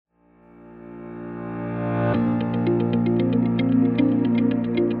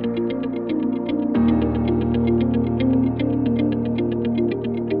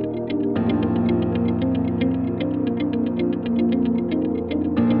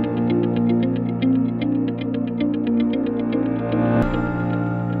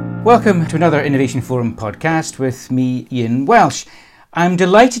Welcome to another Innovation Forum podcast with me, Ian Welsh. I'm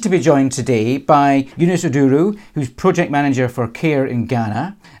delighted to be joined today by Eunice Oduro, who's Project Manager for CARE in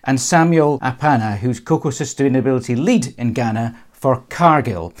Ghana, and Samuel Apana, who's Cocoa Sustainability Lead in Ghana for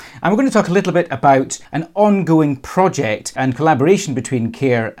Cargill. And we're going to talk a little bit about an ongoing project and collaboration between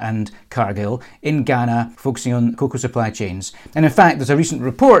CARE and Cargill in Ghana, focusing on cocoa supply chains. And in fact, there's a recent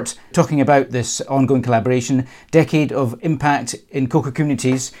report talking about this ongoing collaboration, Decade of Impact in Cocoa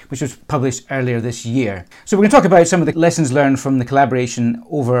Communities, which was published earlier this year. So we're going to talk about some of the lessons learned from the collaboration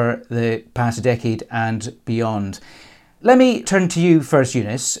over the past decade and beyond. Let me turn to you first,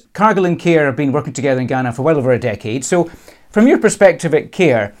 Eunice. Cargill and CARE have been working together in Ghana for well over a decade. So from your perspective at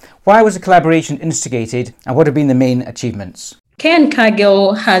CARE, why was the collaboration instigated and what have been the main achievements? CARE and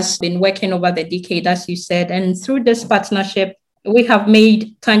Cargill has been working over the decade, as you said, and through this partnership, we have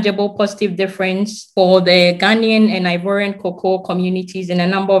made tangible positive difference for the Ghanaian and Ivorian cocoa communities in a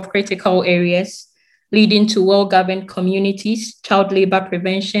number of critical areas, leading to well-governed communities, child labor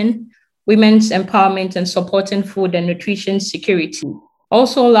prevention, women's empowerment, and supporting food and nutrition security.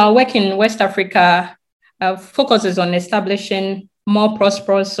 Also, our work in West Africa focuses on establishing more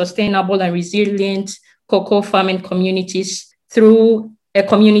prosperous, sustainable, and resilient cocoa farming communities through a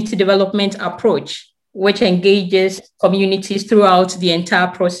community development approach, which engages communities throughout the entire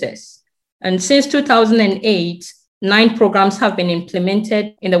process. And since 2008, 9 programs have been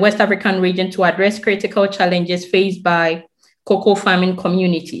implemented in the West African region to address critical challenges faced by cocoa farming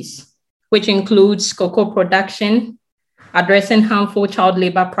communities, which includes cocoa production, addressing harmful child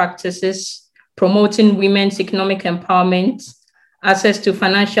labor practices, promoting women's economic empowerment, access to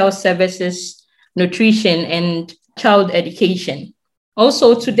financial services, nutrition, and child education.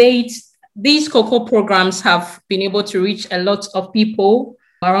 Also, to date, these cocoa programs have been able to reach a lot of people.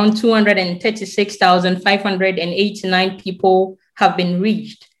 Around 236,589 people have been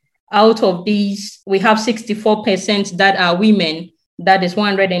reached. Out of these, we have 64% that are women. That is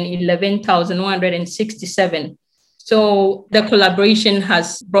 111,167. So the collaboration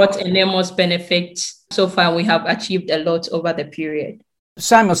has brought enormous benefits. So far, we have achieved a lot over the period.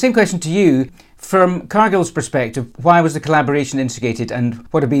 Samuel, same question to you. From Cargill's perspective, why was the collaboration instigated and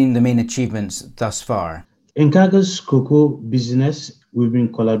what have been the main achievements thus far? In Cargill's cocoa business, we've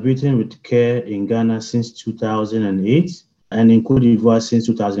been collaborating with CARE in Ghana since 2008 and in Côte d'Ivoire since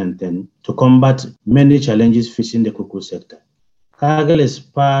 2010 to combat many challenges facing the cocoa sector. Cargill is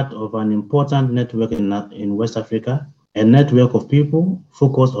part of an important network in West Africa, a network of people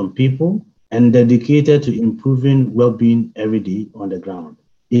focused on people and dedicated to improving well-being every day on the ground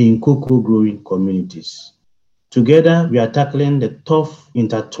in cocoa growing communities. Together, we are tackling the tough,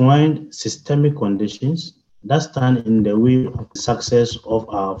 intertwined systemic conditions that stand in the way of the success of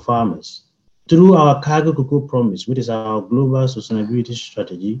our farmers. Through our Cargill Cocoa Promise, which is our global sustainability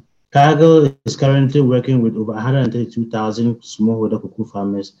strategy, Cargill is currently working with over 132,000 smallholder cocoa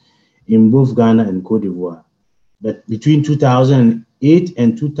farmers in both Ghana and Côte d'Ivoire. But between 2008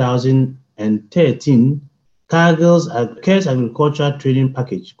 and 2013, CARE's agricultural training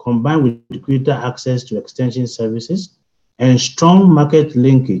package, combined with greater access to extension services and strong market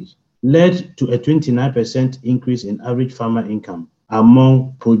linkage, led to a 29% increase in average farmer income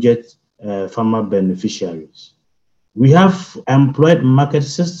among project farmer beneficiaries. We have employed market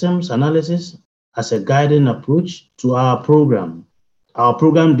systems analysis as a guiding approach to our program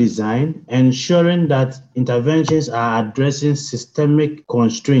design, ensuring that interventions are addressing systemic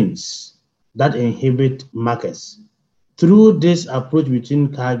constraints that inhibit markets. Through this approach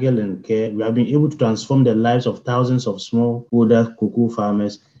between Cargill and CARE, we have been able to transform the lives of thousands of smallholder cocoa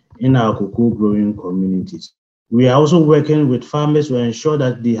farmers in our cocoa growing communities. We are also working with farmers to ensure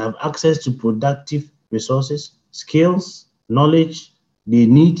that they have access to productive resources, skills, knowledge they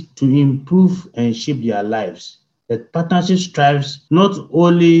need to improve and shape their lives. The partnership strives not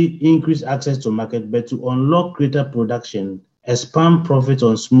only increase access to market, but to unlock greater production, expand profits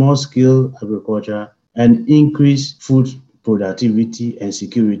on small-scale agriculture, and increase food productivity and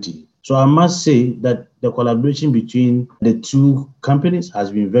security. So I must say that the collaboration between the two companies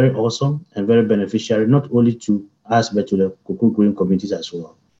has been very awesome and very beneficial, not only to us, but to the cocoa growing communities as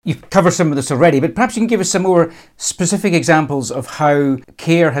well. You've covered some of this already, but perhaps you can give us some more specific examples of how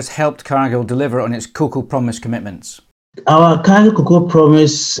CARE has helped Cargill deliver on its Cocoa Promise commitments. Our Cargill Cocoa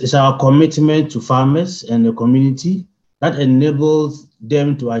Promise is our commitment to farmers and the community that enables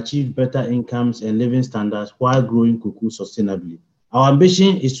them to achieve better incomes and living standards while growing cocoa sustainably. Our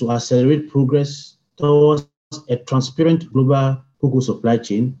ambition is to accelerate progress towards a transparent global cocoa supply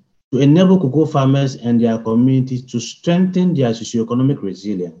chain to enable cocoa farmers and their communities to strengthen their socioeconomic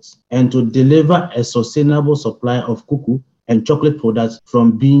resilience and to deliver a sustainable supply of cocoa and chocolate products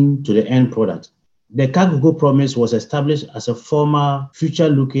from bean to the end product. The Cocoa Promise was established as a formal,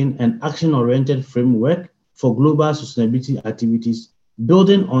 future-looking and action-oriented framework for global sustainability activities,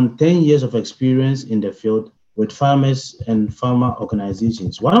 building on 10 years of experience in the field with farmers and farmer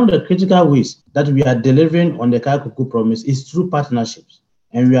organizations. One of the critical ways that we are delivering on the Cocoa Promise is through partnerships.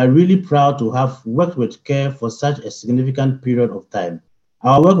 And we are really proud to have worked with CARE for such a significant period of time.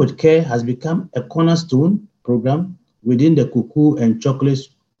 Our work with CARE has become a cornerstone program within the Cocoa and Chocolate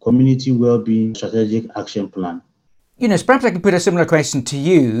Community Wellbeing Strategic Action Plan. Eunice, perhaps I could put a similar question to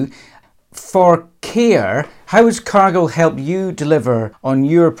you. For CARE, how has Cargill helped you deliver on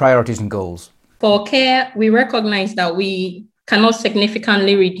your priorities and goals? For CARE, we recognize that we cannot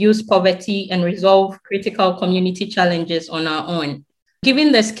significantly reduce poverty and resolve critical community challenges on our own.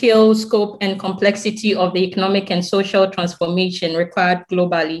 Given the scale, scope, and complexity of the economic and social transformation required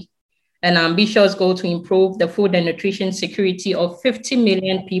globally, an ambitious goal to improve the food and nutrition security of 50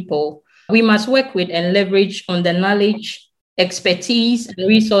 million people, we must work with and leverage on the knowledge, expertise, and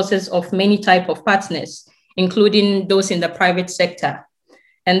resources of many types of partners, including those in the private sector.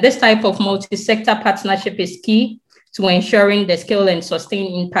 And this type of multi-sector partnership is key to ensuring the scale and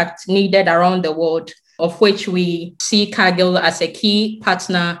sustained impact needed around the world, of which we see Cargill as a key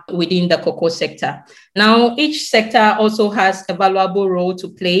partner within the cocoa sector. Now, each sector also has a valuable role to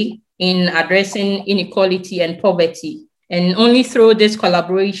play in addressing inequality and poverty. And only through this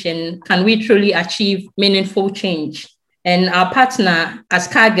collaboration can we truly achieve meaningful change. And our partner, as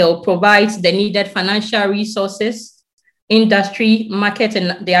Cargill, provides the needed financial resources, industry, market,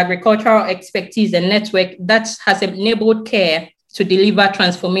 and the agricultural expertise and network that has enabled CARE to deliver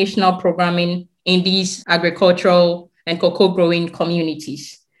transformational programming in these agricultural and cocoa growing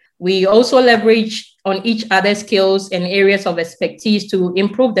communities. We also leverage on each other's skills and areas of expertise to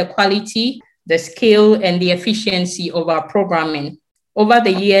improve the quality, the scale, and the efficiency of our programming. Over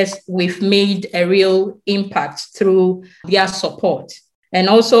the years, we've made a real impact through their support. And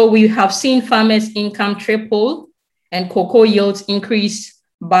also we have seen farmers' income triple and cocoa yields increase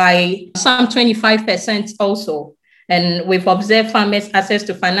by some 25% also. And we've observed farmers' access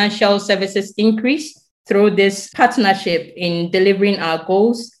to financial services increase through this partnership in delivering our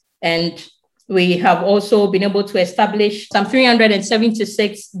goals. And we have also been able to establish some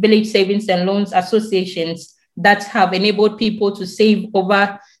 376 village savings and loans associations that have enabled people to save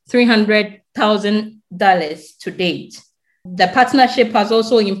over $300,000 to date. The partnership has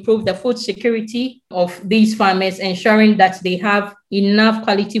also improved the food security of these farmers, ensuring that they have enough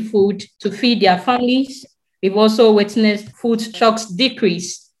quality food to feed their families. We've also witnessed food stocks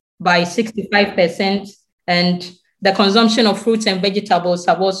decrease by 65%, and the consumption of fruits and vegetables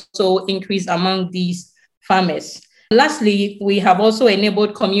have also increased among these farmers. Lastly, we have also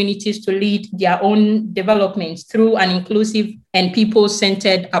enabled communities to lead their own developments through an inclusive and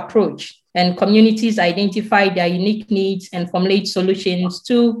people-centered approach. And communities identify their unique needs and formulate solutions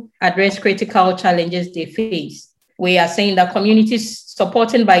to address critical challenges they face. We are saying that communities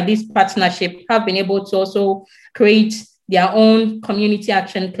supported by this partnership have been able to also create their own community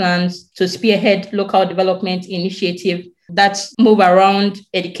action plans to spearhead local development initiatives that move around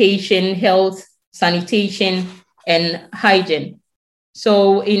education, health, sanitation, and hygiene.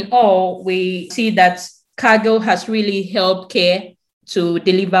 So in all, we see that Cargill has really helped CARE to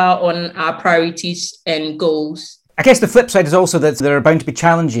deliver on our priorities and goals. I guess the flip side is also that there are bound to be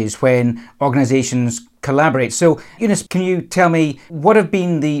challenges when organisations collaborate. So, Eunice, can you tell me what have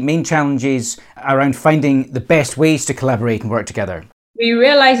been the main challenges around finding the best ways to collaborate and work together? We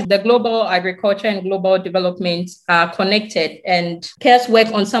realize the global agriculture and global development are connected, and CARE's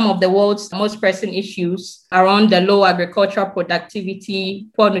work on some of the world's most pressing issues around the low agricultural productivity,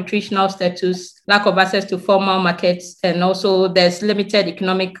 poor nutritional status, lack of access to formal markets, and also there's limited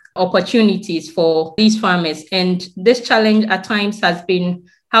economic opportunities for these farmers. And this challenge at times has been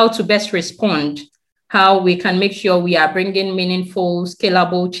how to best respond, how we can make sure we are bringing meaningful,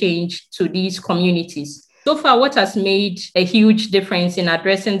 scalable change to these communities. So far, what has made a huge difference in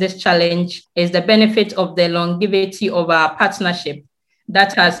addressing this challenge is the benefit of the longevity of our partnership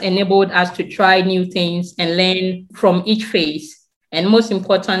that has enabled us to try new things and learn from each phase. And most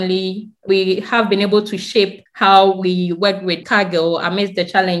importantly, we have been able to shape how we work with Cargill amidst the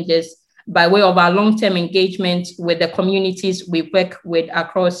challenges by way of our long-term engagement with the communities we work with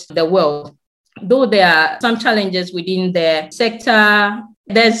across the world. Though there are some challenges within the sector,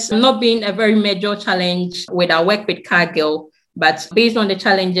 there's not been a very major challenge with our work with Cargill, but based on the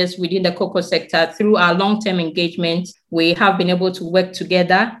challenges within the cocoa sector, through our long-term engagement, we have been able to work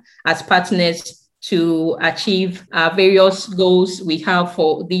together as partners to achieve various goals we have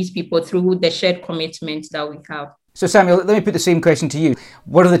for these people through the shared commitments that we have. So Samuel, let me put the same question to you.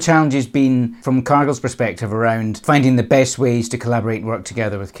 What have the challenges been from Cargill's perspective around finding the best ways to collaborate and work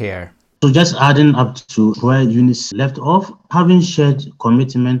together with CARE? So just adding up to where Eunice left off, having shared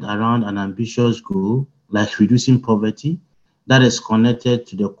commitment around an ambitious goal like reducing poverty that is connected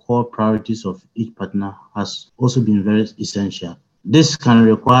to the core priorities of each partner has also been very essential. This can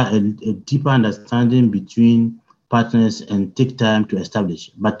require a deeper understanding between partners and take time to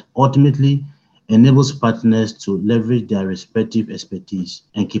establish, but ultimately enables partners to leverage their respective expertise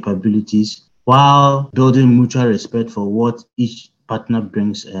and capabilities while building mutual respect for what each partner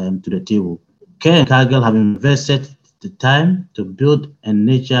brings to the table. CARE and Cargill have invested the time to build a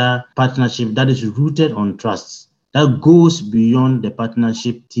nature partnership that is rooted on trust, that goes beyond the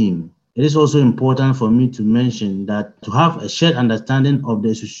partnership theme. It is also important for me to mention that to have a shared understanding of the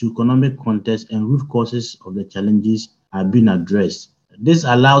socioeconomic context and root causes of the challenges are being addressed. This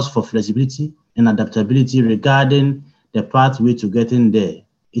allows for flexibility and adaptability regarding the pathway to getting there.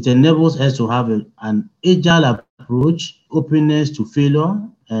 It enables us to have an agile approach, openness to failure,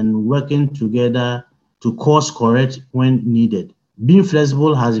 and working together to course correct when needed. Being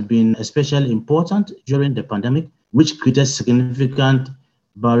flexible has been especially important during the pandemic, which created significant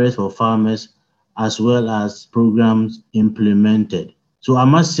barriers for farmers as well as programs implemented. So I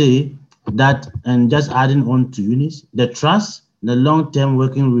must say that, and just adding on to Eunice, the trust, the long-term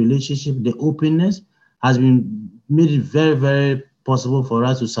working relationship, the openness has been made it very, very possible for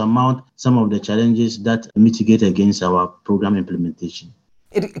us to surmount some of the challenges that mitigate against our program implementation.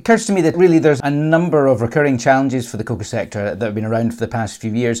 It occurs to me that really there's a number of recurring challenges for the cocoa sector that have been around for the past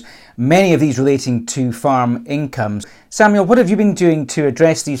few years, many of these relating to farm incomes. Samuel, what have you been doing to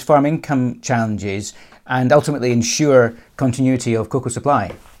address these farm income challenges and ultimately ensure continuity of cocoa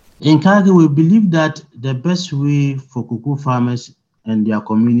supply? In Cargill, we believe that the best way for cocoa farmers and their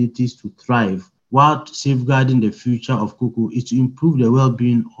communities to thrive while safeguarding the future of cocoa is to improve the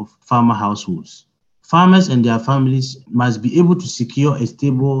well-being of farmer households. Farmers and their families must be able to secure a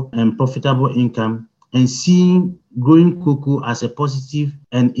stable and profitable income, and seeing growing cocoa as a positive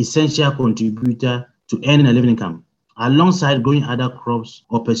and essential contributor to earning a living income, alongside growing other crops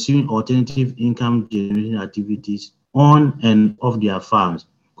or pursuing alternative income generating activities on and off their farms.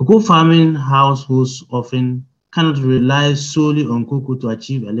 Cocoa farming households often cannot rely solely on cocoa to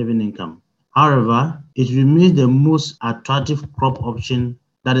achieve a living income. However, it remains the most attractive crop option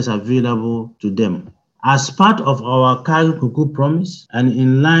that is available to them. As part of our Cargill Cocoa Promise and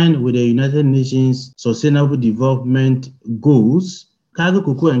in line with the United Nations Sustainable Development Goals, Cargill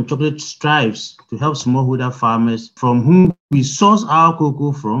Cocoa and Chocolate strives to help smallholder farmers from whom we source our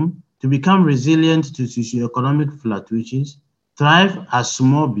cocoa from to become resilient to socioeconomic fluctuations, thrive as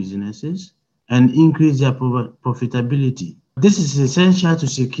small businesses, and increase their profitability. This is essential to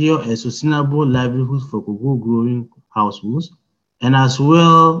secure a sustainable livelihood for cocoa growing households and as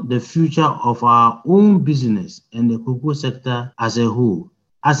well the future of our own business and the cocoa sector as a whole.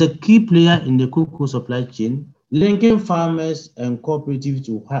 As a key player in the cocoa supply chain, linking farmers and cooperatives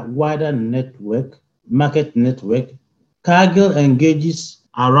to a wider market network, Cargill engages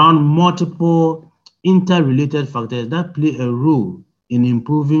around multiple interrelated factors that play a role in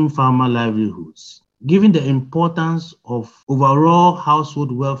improving farmer livelihoods. Given the importance of overall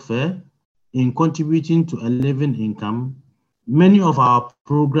household welfare in contributing to a living income, many of our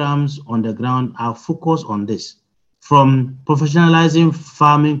programs on the ground are focused on this, from professionalizing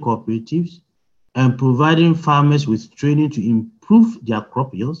farming cooperatives and providing farmers with training to improve their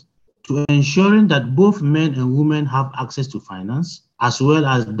crop yields, to ensuring that both men and women have access to finance, as well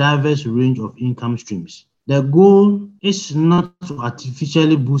as a diverse range of income streams. The goal is not to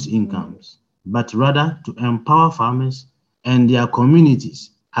artificially boost incomes, but rather to empower farmers and their communities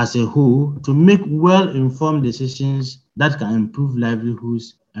as a whole to make well-informed decisions that can improve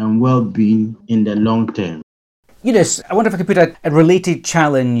livelihoods and well-being in the long term. Eunice, I wonder if I could put a related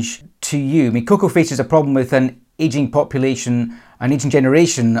challenge to you. I mean, cocoa faces a problem with an ageing population, an ageing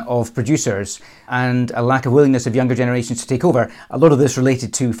generation of producers, and a lack of willingness of younger generations to take over. A lot of this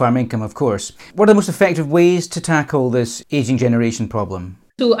related to farm income, of course. What are the most effective ways to tackle this ageing generation problem?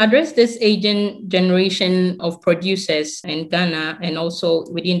 To address this aging generation of producers in Ghana and also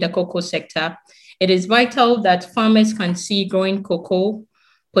within the cocoa sector, it is vital that farmers can see growing cocoa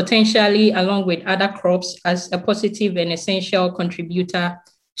potentially along with other crops as a positive and essential contributor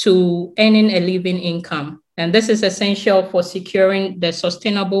to earning a living income. And this is essential for securing the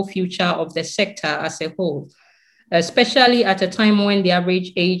sustainable future of the sector as a whole, especially at a time when the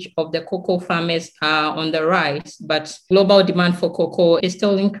average age of the cocoa farmers are on the rise, but global demand for cocoa is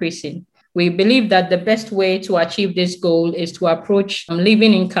still increasing. We believe that the best way to achieve this goal is to approach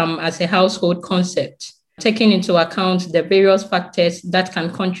living income as a household concept, taking into account the various factors that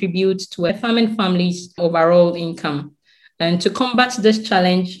can contribute to a farming family's overall income. And to combat this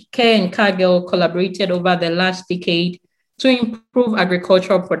challenge, CARE and Cargill collaborated over the last decade to improve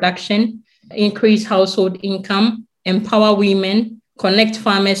agricultural production, increase household income, empower women, connect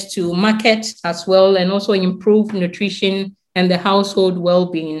farmers to markets as well, and also improve nutrition and the household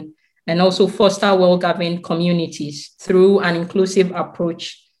well-being, and also foster well-governed communities through an inclusive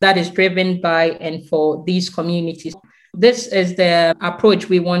approach that is driven by and for these communities. This is the approach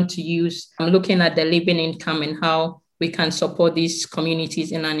we want to use, looking at the living income and how we can support these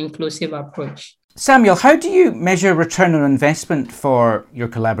communities in an inclusive approach. Samuel, how do you measure return on investment for your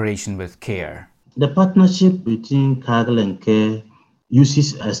collaboration with CARE? The partnership between Cargill and CARE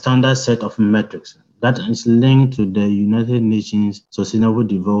uses a standard set of metrics that is linked to the United Nations Sustainable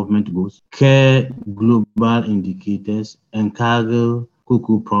Development Goals, CARE Global Indicators, and Cargill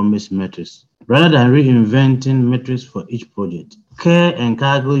Cocoa Promise metrics. Rather than reinventing metrics for each project, CARE and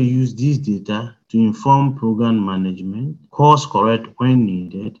Cargill use these data to inform program management, course correct when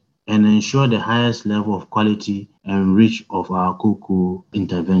needed, and ensure the highest level of quality and reach of our cocoa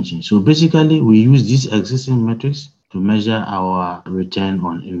intervention. So basically, we use these existing metrics to measure our return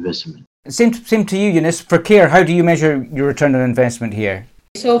on investment. Same to you, Eunice. For CARE, how do you measure your return on investment here?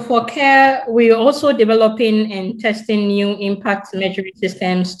 So for CARE, we're also developing and testing new impact measuring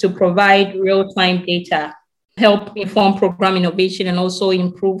systems to provide real-time data, help inform program innovation, and also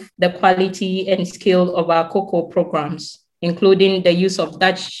improve the quality and scale of our cocoa programs, including the use of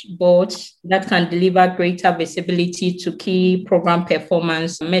dashboards that can deliver greater visibility to key program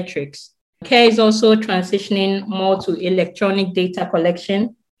performance metrics. CARE is also transitioning more to electronic data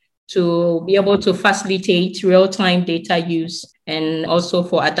collection to be able to facilitate real-time data use and also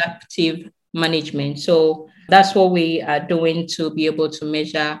for adaptive management. So that's what we are doing to be able to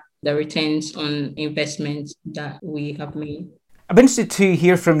measure the returns on investments that we have made. I'm interested to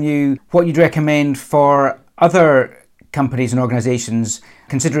hear from you what you'd recommend for other companies and organisations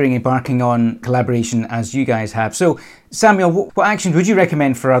considering embarking on collaboration as you guys have. So, Samuel, what actions would you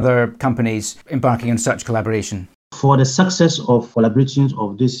recommend for other companies embarking on such collaboration? For the success of collaborations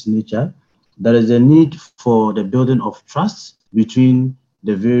of this nature, there is a need for the building of trust between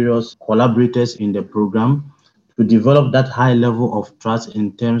the various collaborators in the program to develop that high level of trust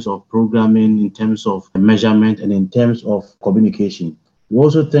in terms of programming, in terms of measurement, and in terms of communication. We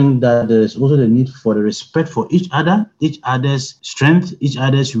also think that there is also the need for the respect for each other, each other's strength, each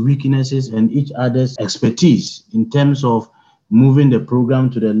other's weaknesses, and each other's expertise in terms of moving the program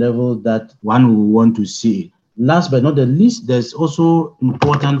to the level that one will want to see it. Last but not the least, there's also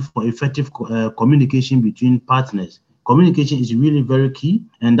important for effective communication between partners. Communication is really very key,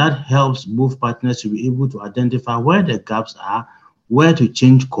 and that helps both partners to be able to identify where the gaps are, where to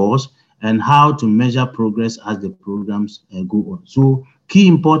change course, and how to measure progress as the programs go on. So key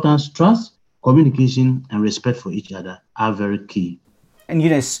importance, trust, communication, and respect for each other are very key. And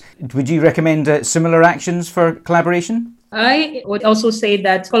Eunice, would you recommend similar actions for collaboration? I would also say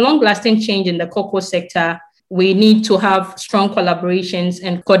that for long-lasting change in the cocoa sector, we need to have strong collaborations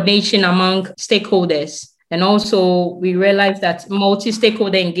and coordination among stakeholders. And also, we realize that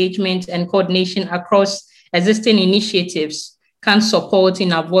multi-stakeholder engagement and coordination across existing initiatives can support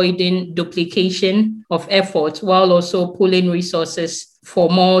in avoiding duplication of effort while also pooling resources for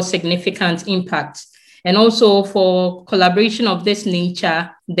more significant impact. And also for collaboration of this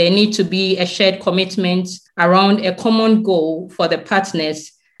nature, there need to be a shared commitment around a common goal for the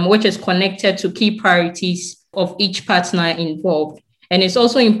partners, which is connected to key priorities of each partner involved. And it's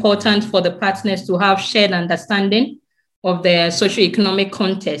also important for the partners to have shared understanding of the socioeconomic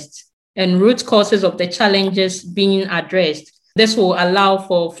context and root causes of the challenges being addressed. This will allow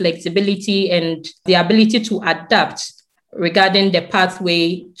for flexibility and the ability to adapt regarding the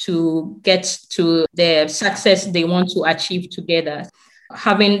pathway to get to the success they want to achieve together.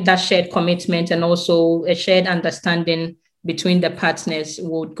 Having that shared commitment and also a shared understanding between the partners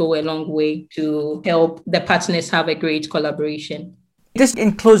would go a long way to help the partners have a great collaboration. Just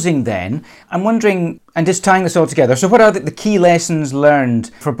in closing then, I'm wondering, and just tying this all together, so what are the key lessons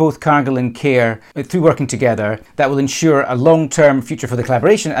learned for both Cargill and CARE through working together that will ensure a long-term future for the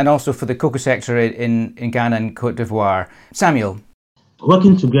collaboration and also for the cocoa sector in Ghana and Cote d'Ivoire? Samuel?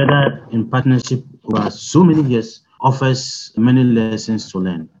 Working together in partnership over so many years offers many lessons to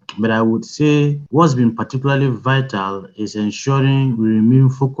learn. But I would say what's been particularly vital is ensuring we remain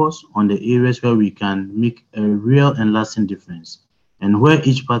focused on the areas where we can make a real and lasting difference, and where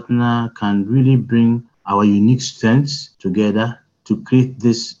each partner can really bring our unique strengths together to create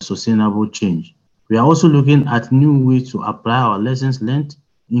this sustainable change. We are also looking at new ways to apply our lessons learned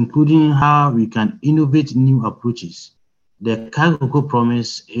including how we can innovate new approaches. The Kaya Cocoa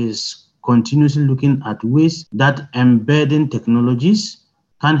Promise is continuously looking at ways that embedding technologies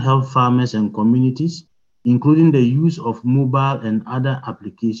can help farmers and communities, including the use of mobile and other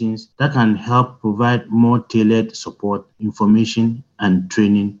applications that can help provide more tailored support, information, and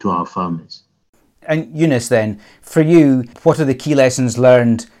training to our farmers. And Eunice, then, for you, what are the key lessons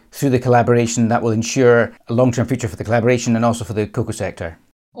learned through the collaboration that will ensure a long-term future for the collaboration and also for the cocoa sector?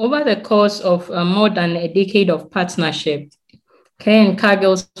 Over the course of more than a decade of partnership, Kaya and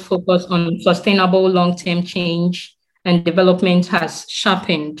Cargill's focus on sustainable long-term change and development has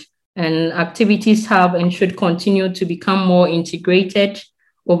sharpened, and activities have and should continue to become more integrated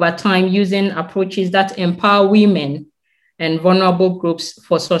over time using approaches that empower women and vulnerable groups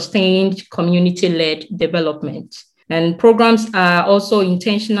for sustained community-led development. And programs are also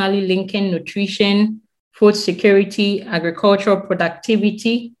intentionally linking nutrition, food security, agricultural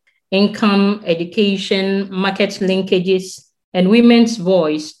productivity, income, education, market linkages, and women's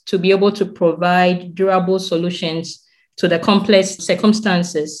voice to be able to provide durable solutions to the complex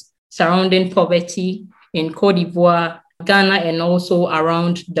circumstances surrounding poverty in Côte d'Ivoire, Ghana, and also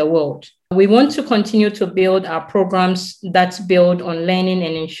around the world. We want to continue to build our programs that build on learning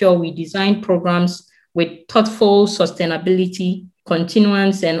and ensure we design programs with thoughtful sustainability,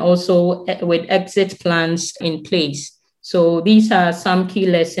 continuance, and also with exit plans in place. So these are some key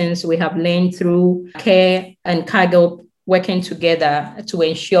lessons we have learned through Kaya and Cargill working together to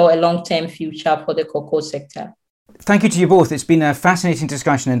ensure a long-term future for the cocoa sector. Thank you to you both. It's been a fascinating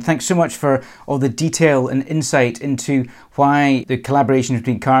discussion, and thanks so much for all the detail and insight into why the collaboration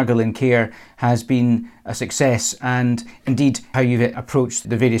between Cargill and Kaya has been a success, and indeed how you've approached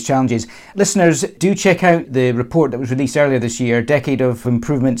the various challenges. Listeners, do check out the report that was released earlier this year, Decade of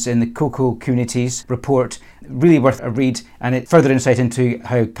Improvements in the Cocoa Communities report. Really worth a read, and it's further insight into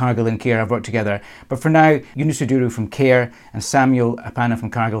how Cargill and Kaya have worked together. But for now, Yunus Oduro from Kaya and Samuel Apana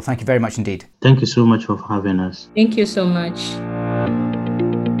from Cargill, thank you very much indeed. Thank you so much for having us. Thank you so much.